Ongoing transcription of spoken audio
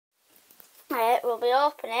Right, we'll be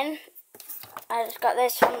opening. I just got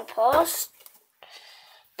this from the post.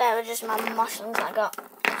 They were just my mushrooms I got.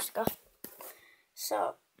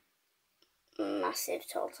 So, massive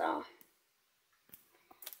total.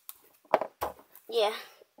 Yeah,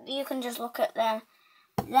 you can just look at them.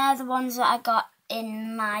 They're the ones that I got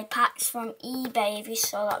in my packs from eBay if you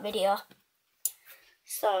saw that video.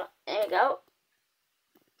 So, there we go.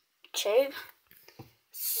 Tube.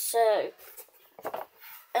 So,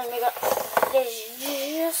 and we got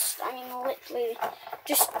this literally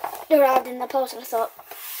just arrived in the post and I thought,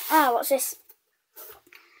 what's this?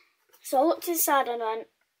 So I looked inside and went,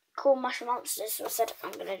 cool moshimonsters, so I said,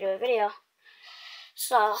 I'm going to do a video.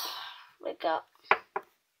 So, we got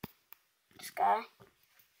this guy.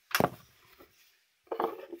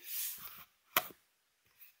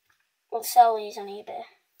 We'll sell these on eBay,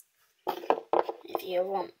 if you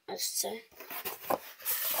want us to.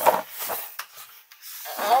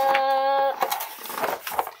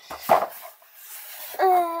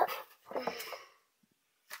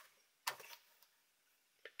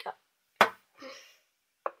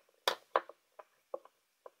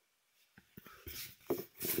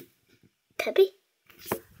 Peppy.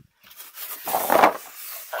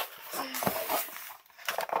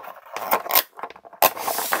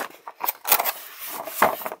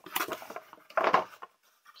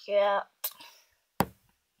 Yeah.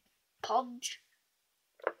 Podge.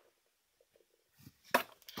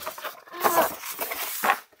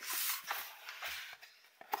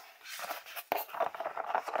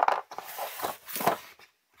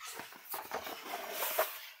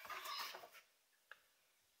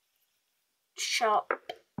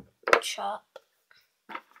 Chop.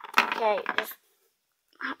 Okay, just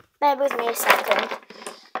bear with me a second.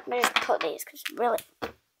 Let me just put these because it's really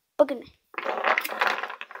bugging me.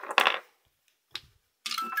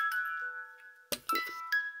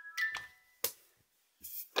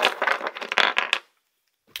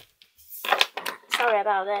 Sorry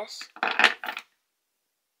about this.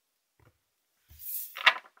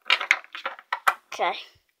 Okay.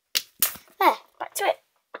 There, back to it.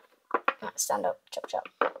 Let's stand up, chop.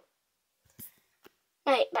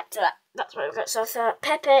 Right, back to that. That's what we've got. So I thought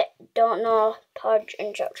Pepe, don't know, Podge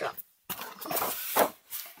and chop.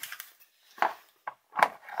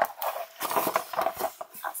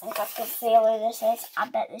 I think I can feel who this is. I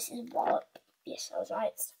bet this is Wallop. Yes, I was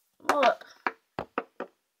right. It's Wallop.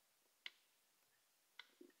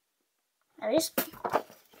 There he is.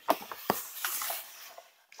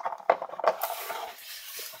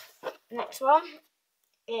 Next one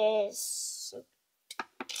is a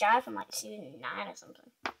guy from like season 9 or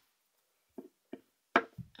something.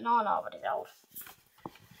 No, but he's old.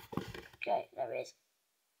 Okay, there he is.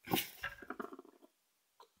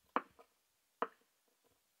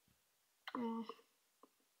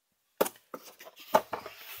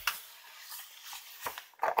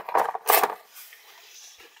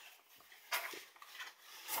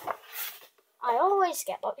 I always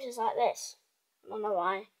get boxes like this. I don't know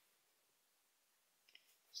why.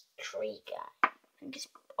 It's a tree guy. I think it's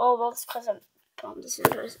it's because I'm putting this in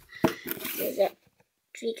first. There's a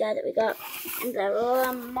tree guy that we got. And they're all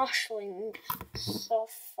moshlings so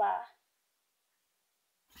far.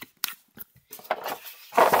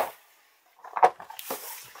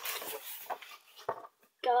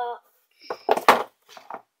 Got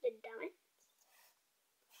the diamond.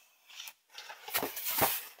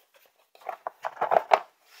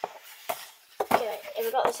 Okay, if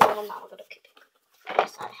we got this other one now, we're going to keep it.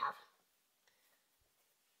 Yes, I have.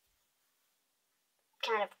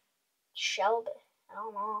 Kind of Shelby. I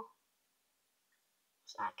don't know.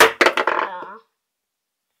 It's like, I don't know.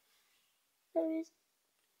 There is.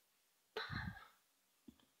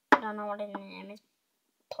 I don't know what his name is.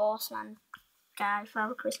 Postman guy,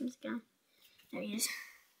 Father Christmas guy. There he is.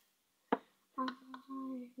 Oh,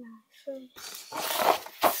 my face.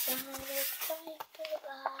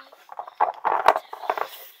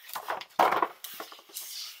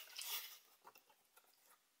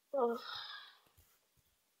 Oh.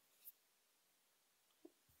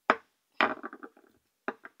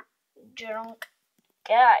 Drunk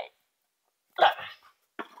guy.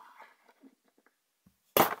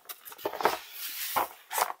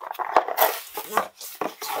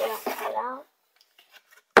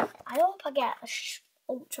 I hope I get a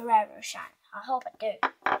ultra rare or shine. I hope I do.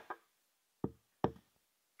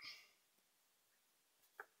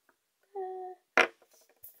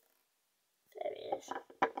 There he is.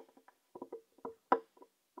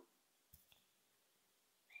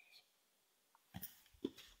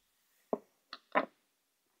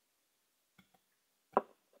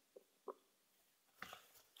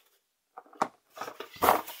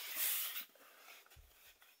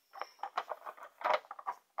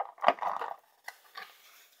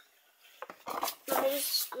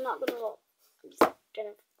 not gonna look. I'm just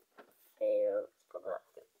gonna feel.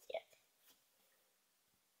 Yeah.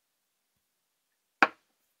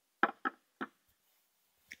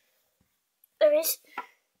 There is.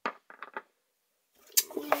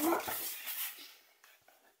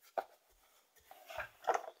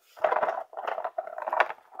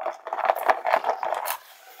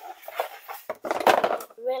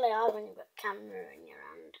 Really hard when you've got a camera in your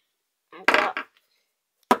hand. I've got.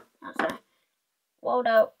 Okay.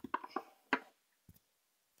 Waldo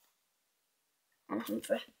and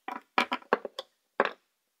Humphrey.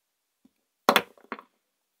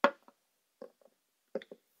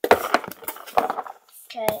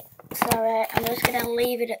 Okay, sorry, I'm just going to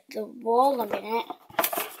leave it at the wall a minute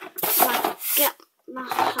so I can get my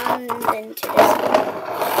hand into this.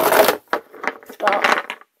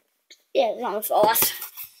 But, yeah, it's not my fault.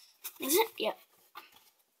 Is it? Yep.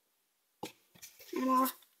 No,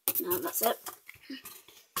 that's it.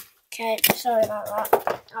 Okay, sorry about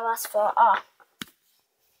that. I'll ask for,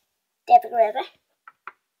 Debbie Gravy,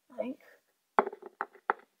 I think.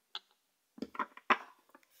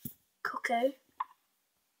 Cuckoo.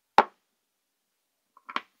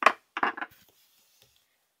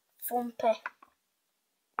 Fumpy.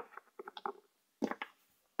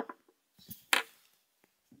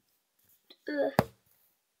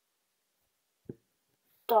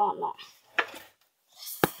 Don't know.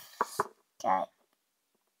 Okay.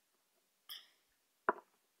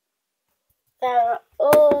 There are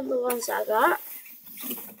all the ones I got.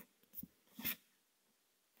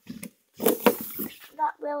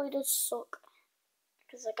 That really does suck.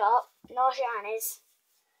 Because I got no shinies,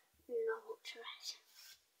 no ultras.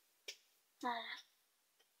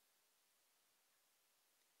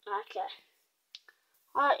 Okay.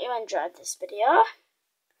 I hope you enjoyed this video.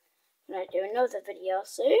 I'm going to do another video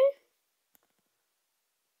soon.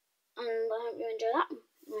 And I hope you enjoy that one.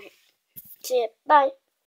 Right. See you. Bye.